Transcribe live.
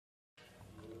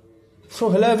So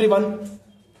hello everyone,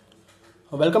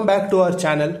 welcome back to our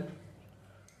channel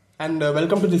and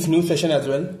welcome to this new session as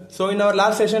well. So in our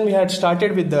last session we had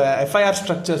started with the FIR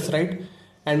structures, right?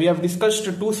 And we have discussed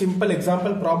two simple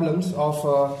example problems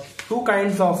of two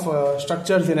kinds of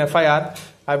structures in FIR.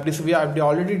 We have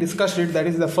already discussed it. That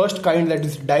is the first kind, that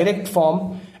is direct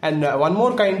form, and one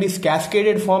more kind is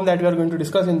cascaded form that we are going to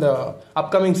discuss in the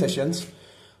upcoming sessions.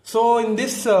 So in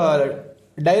this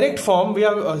direct form, we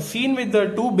have seen with the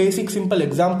two basic simple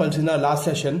examples in our last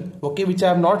session, okay, which I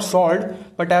have not solved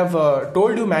but I have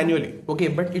told you manually, okay,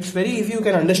 but it's very easy, you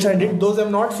can understand it. Those who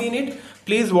have not seen it,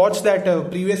 please watch that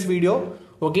previous video,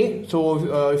 okay.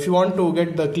 So if you want to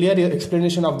get the clear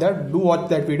explanation of that, do watch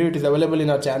that video. It is available in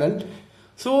our channel.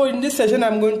 So in this session I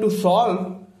am going to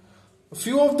solve a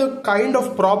few of the kind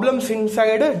of problems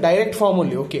inside a direct form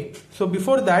only, okay. So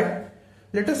before that,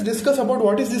 let us discuss about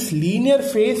what is this linear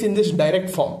phase in this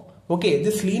direct form. Okay,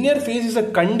 this linear phase is a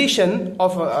condition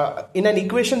of in an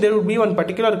equation there would be one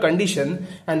particular condition,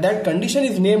 and that condition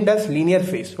is named as linear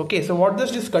phase. Okay, so what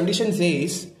does this condition say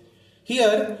is,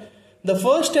 here the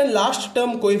first and last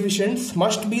term coefficients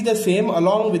must be the same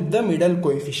along with the middle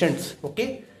coefficients.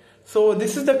 Okay, so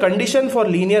this is the condition for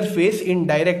linear phase in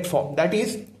direct form. That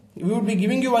is, we would be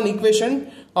giving you one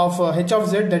equation of h of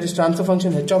z, that is transfer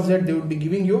function h of z. They would be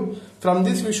giving you, from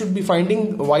this we should be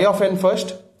finding y of n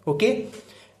first, okay.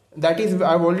 That is,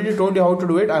 I have already told you how to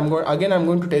do it. I'm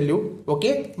going to tell you,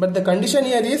 okay. But the condition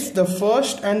here is the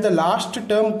first and the last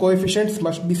term coefficients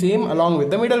must be same along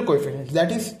with the middle coefficients. That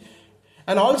is,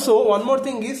 and also one more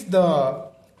thing is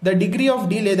the degree of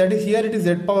delay, that is, here it is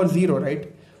z power 0, right?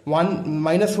 1,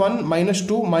 minus 1, minus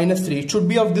 2, minus 3. It should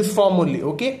be of this form only,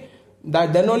 okay.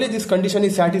 Then only this condition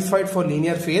is satisfied for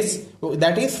linear phase.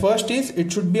 That is, first is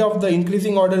it should be of the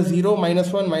increasing order 0,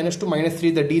 minus 1, minus 2, minus 3,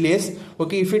 the delays.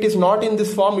 Okay, if it is not in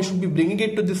this form, you should be bringing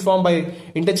it to this form by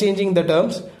interchanging the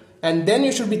terms, and then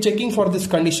you should be checking for this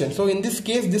condition. So in this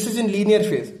case, this is in linear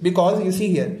phase, because you see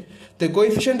here the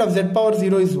coefficient of z power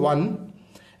 0 is 1,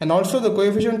 and also the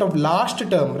coefficient of last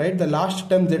term, right, the last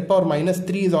term z power minus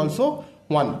 3 is also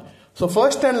 1. So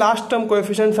first and last term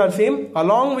coefficients are same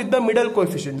along with the middle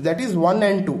coefficients, that is 1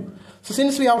 and 2. So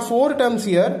since we have 4 terms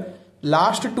here,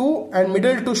 last 2 and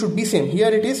middle 2 should be same. Here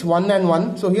it is 1 and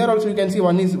 1. So here also you can see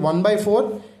 1 is 1 by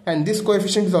 4 and this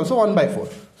coefficient is also 1 by 4.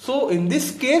 So in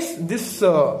this case, this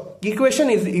equation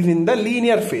is in the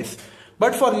linear phase.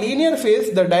 But for linear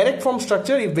phase, the direct form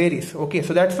structure, it varies. Okay,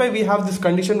 so that's why we have this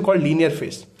condition called linear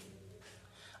phase.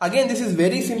 Again, this is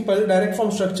very simple direct form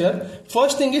structure.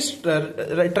 First thing is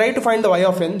try to find the y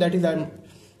of n. That is,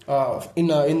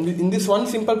 in this one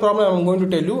simple problem I am going to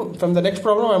tell you. From the next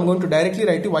problem I am going to directly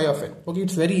write y of n. Okay,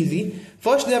 it's very easy.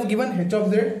 First they have given h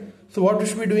of z. So what you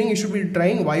should be doing, you should be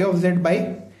trying y of z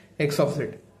by x of z.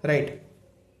 Right.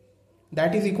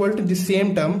 That is equal to the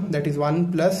same term, that is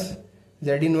 1 plus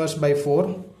z inverse by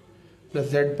 4 plus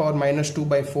z power minus 2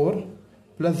 by 4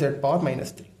 plus z power minus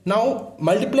 3. Now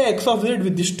multiply x of z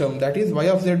with this term, that is y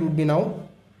of z would be now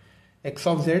x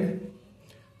of z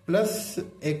plus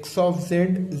x of z,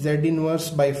 z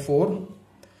inverse by 4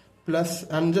 plus,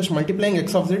 I am just multiplying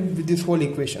x of z with this whole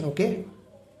equation, okay,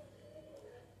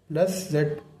 plus z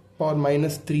power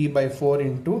minus 3 by 4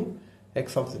 into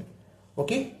x of z.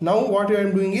 Okay, now what I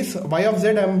am doing is y of z,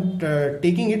 I am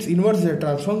taking its inverse z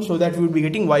transform, so that we will be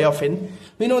getting y of n.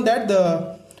 We know that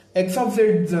the x of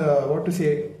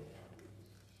z,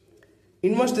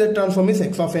 inverse z transform is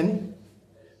x of n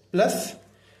plus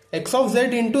x of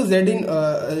z into z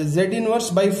inverse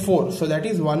by 4, so that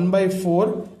is 1 by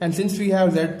 4, and since we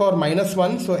have z power minus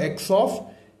 1, so x of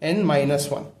n minus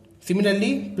 1.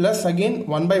 Similarly, plus again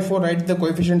 1 by 4, write the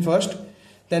coefficient first,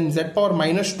 then z power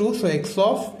minus 2, so x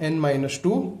of n minus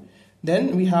 2,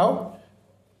 then we have,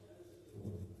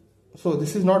 so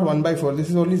this is not 1 by 4, this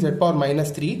is only z power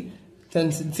minus 3.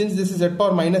 Since this is z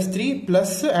power minus 3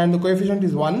 plus, and the coefficient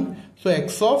is 1, so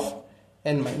x of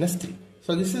n minus 3.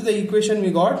 So this is the equation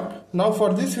we got. Now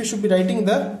for this we should be writing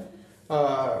the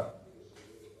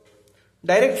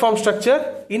direct form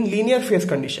structure in linear phase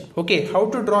condition. Okay, how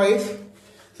to draw is,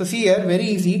 so see here, very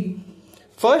easy.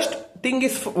 First thing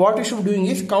is, what you should be doing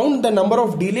is count the number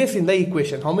of delays in the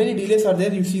equation. How many delays are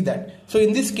there, you see that. So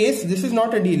in this case, this is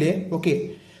not a delay,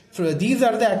 okay. So these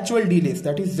are the actual delays,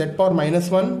 that is z power minus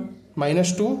 1,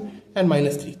 minus 2 and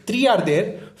minus 3. 3 are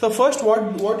there. So first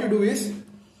what you do is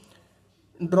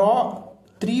draw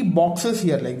 3 boxes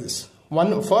here like this.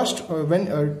 First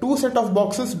when 2 set of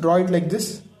boxes, draw it like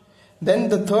this. Then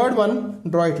the third one,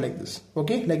 draw it like this.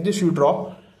 Okay, like this you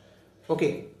draw.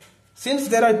 Okay, since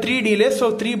there are 3 delays,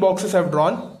 so 3 boxes I have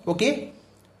drawn. Okay,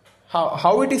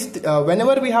 how it is,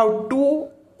 whenever we have 2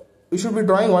 we should be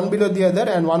drawing one below the other,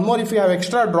 and one more if we have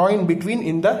extra, draw in between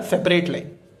in the separate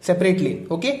lane.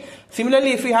 Okay.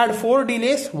 Similarly, if we had 4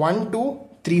 delays, 1, 2,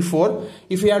 3, 4.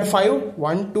 If we had 5,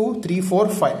 1, 2, 3, 4,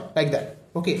 5, like that.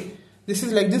 Okay. This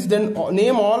is like this. Then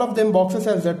name all of them boxes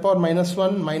as z power minus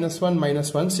 1, minus 1,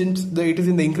 minus 1, since it is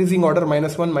in the increasing order,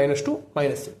 minus 1, minus 2,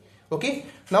 minus 3. Okay.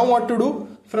 Now what to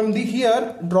do? From the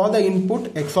here, draw the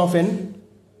input x of n.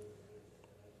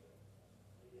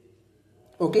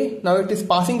 Okay. Now it is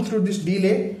passing through this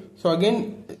delay. So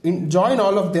again, join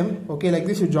all of them. Okay. Like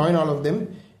this, you join all of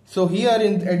them. So here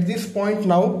at this point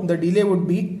now, the delay would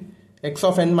be x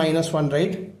of n minus 1,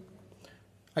 right?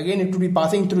 Again, it would be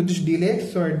passing through this delay.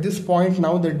 So at this point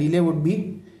now, the delay would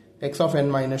be x of n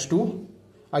minus 2.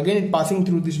 Again, it passing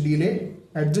through this delay.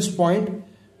 At this point,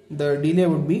 the delay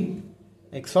would be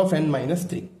x of n minus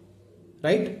 3,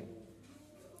 right?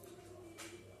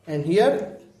 And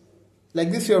here,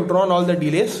 like this, you have drawn all the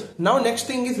delays. Now next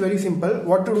thing is very simple.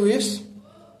 What to do is,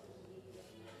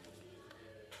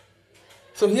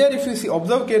 so here if you see,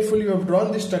 observe carefully, you have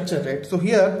drawn this structure, right? So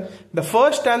here the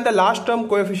first and the last term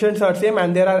coefficients are same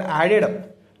and they are added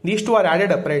up. These two are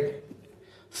added up, right?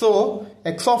 So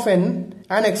x of n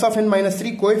and x of n minus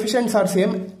 3 coefficients are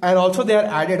same and also they are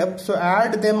added up. So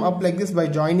add them up like this by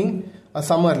joining a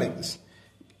summer like this.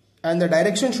 And the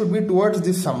direction should be towards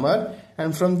this summer,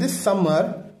 and from this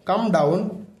summer come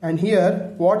down, and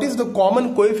here what is the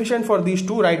common coefficient for these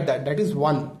two? Write that. That is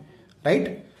 1,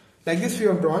 right? Like this we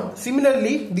have drawn.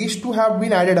 Similarly, these two have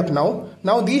been added up now.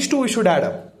 Now these two we should add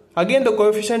up. Again the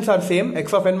coefficients are same,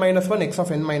 x of n minus 1, x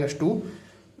of n minus 2.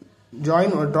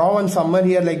 Join or draw one summer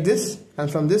here like this,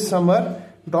 and from this summer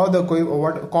draw the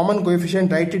common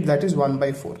coefficient, write it, that is 1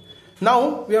 by 4.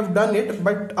 Now we have done it,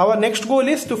 but our next goal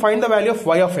is to find the value of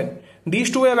y of n.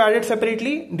 These two we have added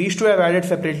separately, these two we have added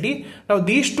separately. Now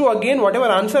these two again, whatever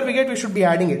answer we get, we should be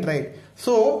adding it, right?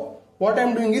 So what I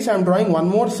am doing is I am drawing one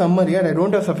more summer here. I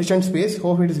don't have sufficient space.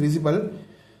 Hope it is visible.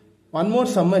 One more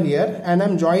summer here, and I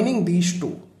am joining these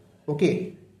two.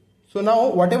 Okay. So now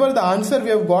whatever the answer we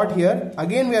have got here,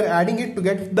 again we are adding it to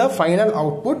get the final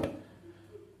output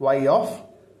y of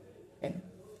n.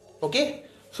 Okay.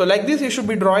 So like this you should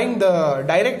be drawing the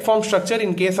direct form structure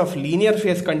in case of linear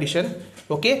phase condition.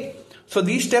 Okay. So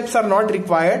these steps are not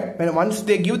required. When once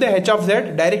they give the h of z,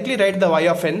 directly write the y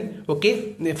of n.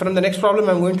 Okay. From the next problem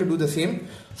I am going to do the same.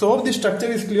 So hope this structure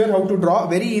is clear how to draw.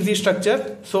 Very easy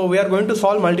structure. So we are going to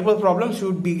solve multiple problems. You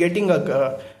would be getting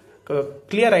a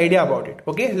clear idea about it.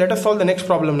 Okay. Let us solve the next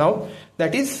problem now.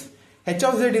 That is h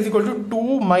of z is equal to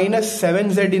 2 minus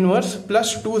 7z inverse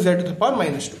plus 2z to the power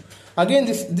minus 2. Again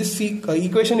this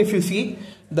equation, if you see,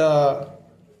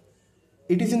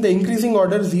 it is in the increasing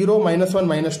order, 0, minus 1,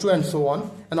 minus 2 and so on.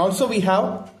 And also we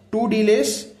have 2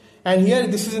 delays, and here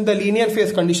this is in the linear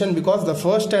phase condition because the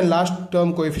first and last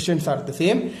term coefficients are the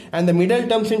same, and the middle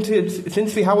term,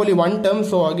 since we have only one term,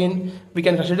 so again we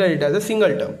can consider it as a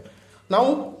single term.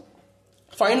 Now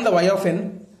find the y of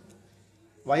n.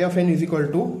 Y of n is equal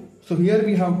to, so here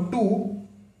we have 2 .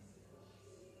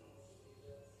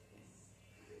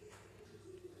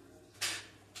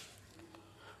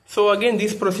 So again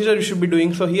this procedure you should be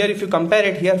doing. So here if you compare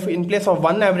it, here in place of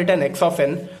 1 I have written x of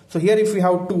n. So here if we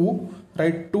have 2,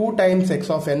 write 2 times x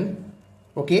of n.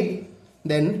 Okay.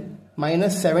 Then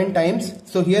minus 7 times.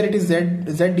 So here it is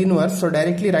z inverse. So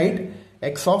directly write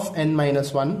x of n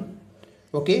minus 1.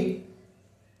 Okay.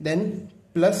 Then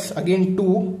plus again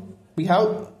 2. We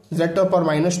have z to the power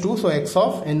minus 2. So x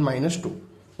of n minus 2.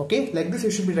 Okay. Like this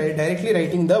you should be directly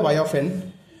writing the y of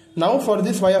n. Now for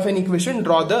this y of n equation,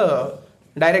 draw the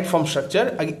direct form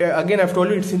structure. Again I have told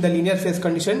you it's in the linear phase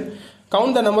condition.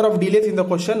 Count the number of delays in the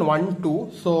question, 1,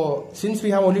 2. So since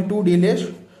we have only 2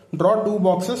 delays, draw 2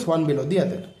 boxes, one below the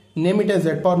other. Name it as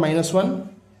z power minus 1,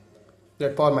 z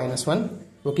power minus 1.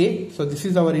 Okay, so this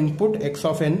is our input x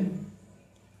of n.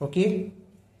 Okay,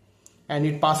 and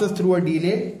it passes through a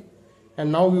delay, and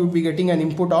now we would be getting an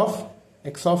input of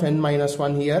x of n minus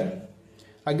 1 here.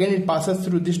 Again it passes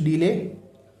through this delay,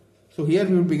 so here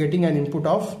we would be getting an input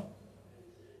of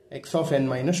x of n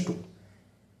minus 2.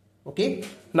 Okay.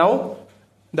 Now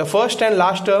the first and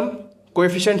last term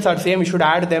coefficients are same. We should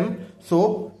add them.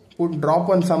 So drop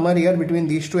one summer here between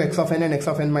these two, x of n and x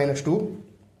of n minus 2.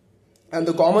 And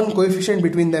the common coefficient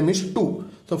between them is 2.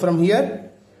 So from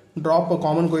here drop a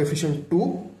common coefficient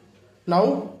 2.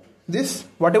 Now this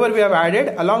whatever we have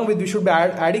added, along with we should be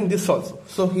adding this also.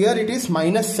 So here it is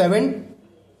minus 7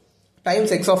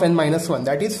 times x of n minus 1.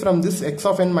 That is from this x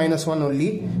of n minus 1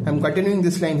 only. I am continuing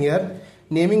this line here,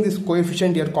 naming this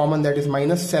coefficient here common, that is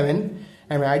minus 7.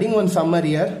 I am adding one summer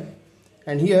here,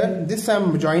 and here this I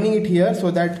am joining it here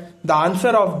so that the answer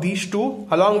of these two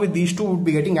along with these two would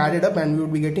be getting added up, and we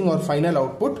would be getting our final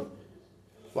output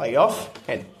y of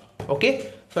n.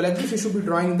 Okay, so like this you should be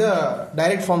drawing the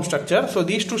direct form structure. So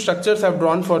these two structures I've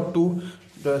drawn for two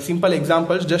simple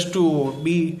examples just to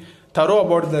be thorough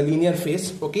about the linear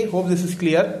phase. Okay, hope this is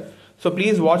clear. So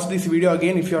please watch this video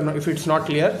again if it's not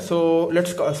clear. So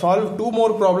let's solve two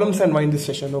more problems and wind this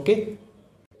session. Okay,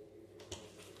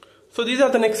 so these are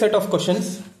the next set of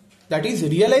questions, that is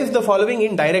realize the following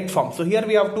in direct form. So here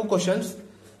we have two questions.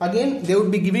 Again they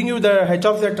would be giving you the h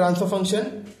of z transfer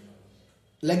function.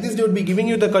 Like this they would be giving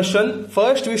you the question.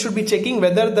 First we should be checking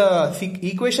whether the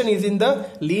equation is in the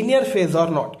linear phase or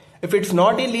not. If it's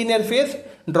not in linear phase,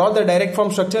 draw the direct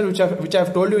form structure which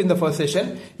I've told you in the first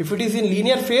session. If it is in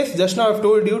linear phase, just now I've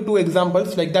told you two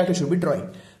examples like that you should be drawing.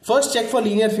 First check for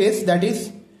linear phase, that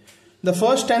is the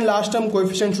first and last term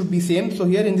coefficient should be same. So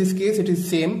here in this case it is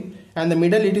same, and the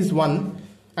middle it is 1,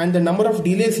 and the number of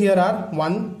delays here are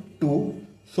 1, 2.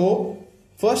 So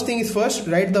first thing is first,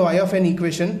 write the y of n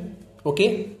equation.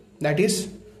 Okay, that is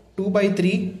 2 by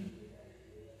 3.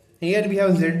 Here we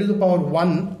have z to the power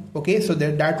 1. Okay, so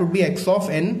that would be x of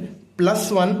n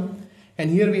plus 1, and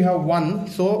here we have 1,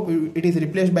 so it is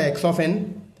replaced by x of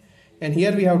n, and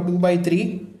here we have 2 by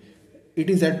 3, it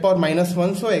is z power minus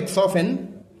 1, so x of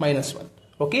n minus 1.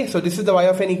 Okay, so this is the y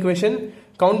of n equation.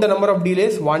 Count the number of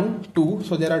delays, 1, 2,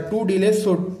 so there are 2 delays,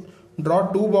 so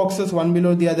draw 2 boxes one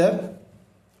below the other.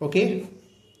 Okay,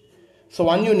 so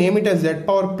one you name it as z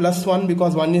power plus 1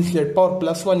 because one is z power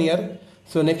plus 1 here,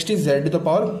 so next is z to the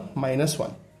power minus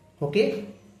 1. Okay,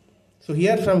 so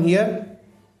here from here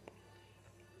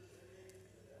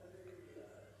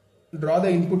draw the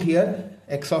input here,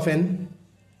 x of n,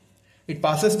 it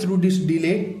passes through this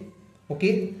delay.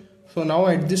 Okay, so now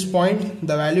at this point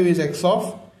the value is x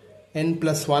of n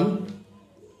plus 1.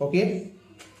 Okay,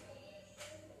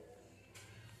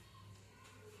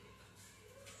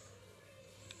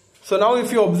 so now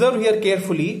if you observe here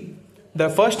carefully, the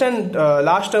first and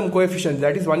last term coefficients,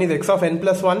 that is one is x of n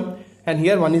plus 1 and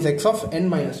here one is x of n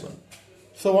minus 1.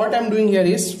 So what I am doing here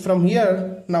is, from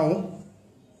here now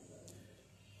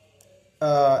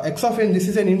x of n, this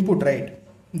is an input, right?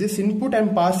 This input I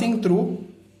am passing through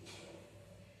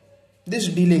this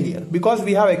delay here because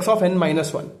we have x of n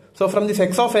minus 1. So from this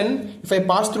x of n, if I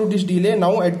pass through this delay,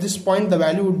 now at this point the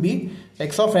value would be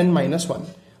x of n minus 1,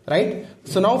 right?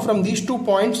 So now from these 2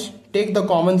 points take the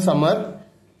common summer.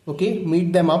 Okay,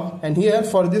 meet them up, and here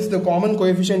for this the common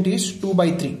coefficient is 2 by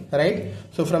 3, right?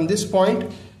 So from this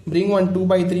point bring one 2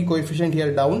 by 3 coefficient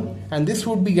here down, and this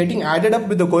would be getting added up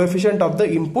with the coefficient of the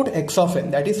input x of n.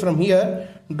 That is, from here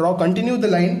continue the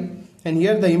line, and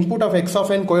here the input of x of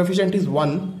n coefficient is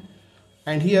 1,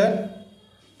 and here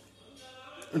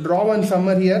draw one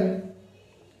summer here,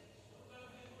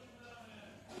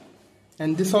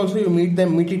 and this also you meet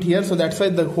it here. So that's why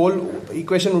the whole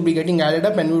equation would be getting added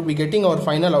up and we would be getting our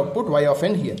final output y of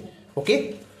n here.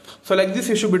 Okay, so like this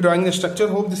you should be drawing the structure.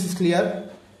 Hope this is clear.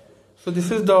 So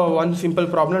this is the one simple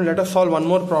problem. Let us solve one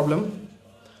more problem.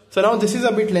 So now this is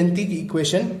a bit lengthy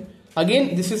equation.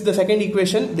 Again this is the second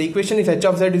equation. The equation is h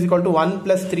of z is equal to 1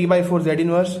 plus 3 by 4 z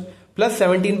inverse plus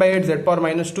 17 by 8 z power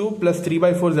minus 2 plus 3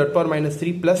 by 4 z power minus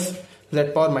 3 plus z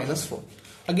power minus 4.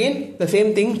 Again the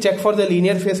same thing, check for the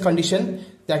linear phase condition,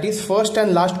 that is first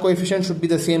and last coefficient should be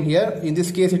the same here. In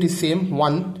this case it is same,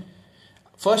 1.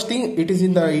 First thing, it is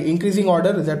in the increasing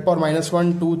order, z power minus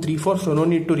 1, 2, 3, 4, so no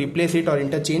need to replace it or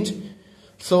interchange.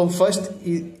 So first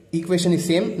equation is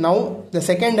same. Now the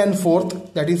second and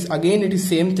fourth, that is again it is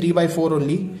same, 3 by 4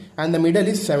 only, and the middle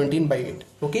is 17 by 8.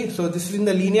 Okay, so this is in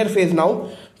the linear phase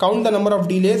now. Count the number of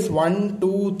delays, 1,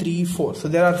 2, 3, 4. So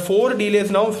there are 4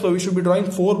 delays now, so we should be drawing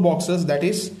 4 boxes, that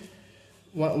is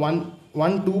 1,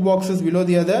 2 boxes below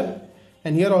the other,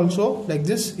 and here also like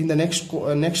this in the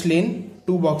next lane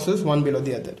 2 boxes one below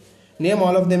the other. Name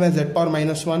all of them as z power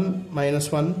minus 1,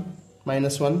 minus 1,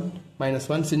 minus 1, minus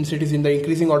 1, since it is in the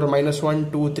increasing order, minus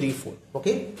 1, 2, 3, 4.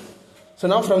 Okay, so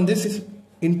now from this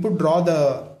input draw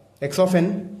the x of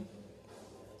n,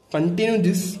 continue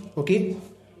this. Okay,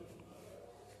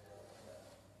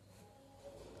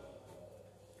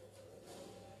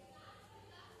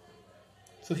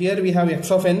 so here we have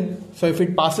x of n, so if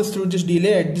it passes through this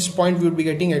delay, at this point we would be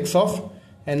getting x of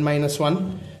n minus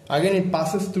 1. Again it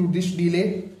passes through this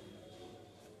delay,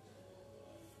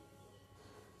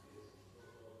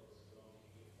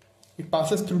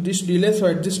 so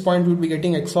at this point we will be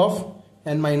getting x of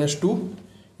n minus 2.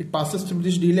 It passes through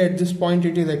this delay, at this point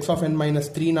it is x of n minus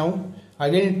 3 now.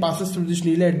 Again it passes through this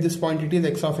delay, at this point it is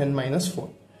x of n minus 4.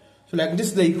 So like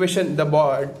this the equation, the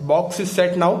box is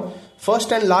set now.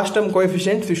 First and last term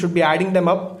coefficients, we should be adding them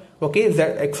up. okay, is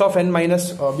that x of n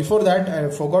minus, before that I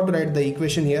forgot to write the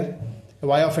equation here,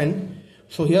 y of n.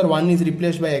 So here 1 is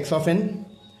replaced by x of n,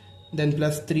 then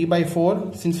plus 3 by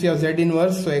 4, since we have z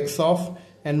inverse, so x of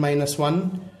n minus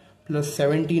 1 plus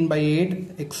 17 by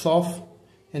 8 x of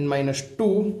n minus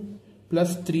 2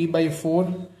 plus 3 by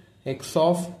 4 x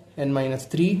of n minus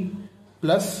 3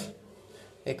 plus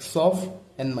x of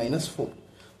n minus 4.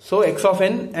 So x of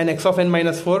n and x of n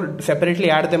minus 4, separately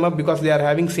add them up because they are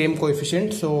having same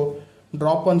coefficient. So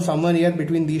drop one summer here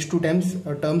between these two terms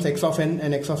x of n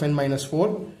and x of n minus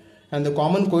 4, and the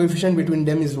common coefficient between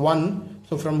them is 1.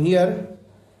 So from here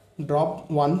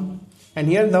drop 1, and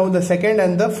here now the second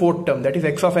and the fourth term, that is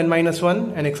x of n minus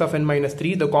 1 and x of n minus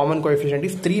 3, the common coefficient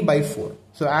is 3 by 4.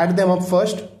 So add them up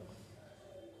first,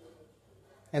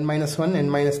 n minus 1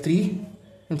 and minus 3,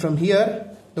 and from here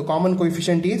the common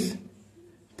coefficient is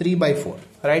 3 by 4.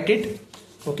 Write it.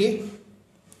 Okay.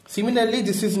 Similarly,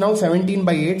 this is now 17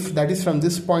 by 8, that is from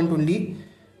this point only.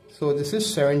 So this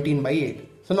is 17 by 8.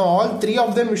 So now all three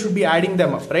of them we should be adding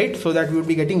them up, right? So that we would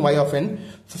be getting y of n.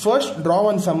 So first draw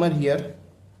one summer here.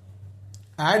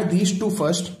 Add these two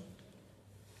first.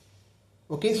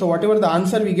 Okay, so whatever the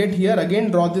answer we get here,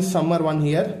 again draw this summer one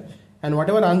here. And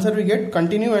whatever answer we get,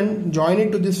 continue and join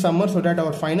it to this summer so that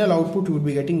our final output we would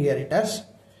be getting here it as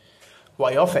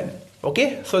y of n.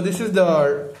 Okay, so this is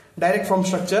the direct form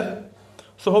structure.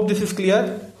 So hope this is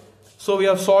clear. So we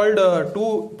have solved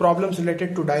two problems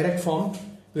related to direct form.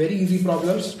 Very easy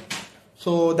problems.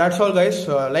 So that's all guys.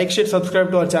 Like, share,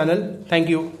 subscribe to our channel. Thank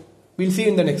you. We'll see you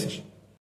in the next session.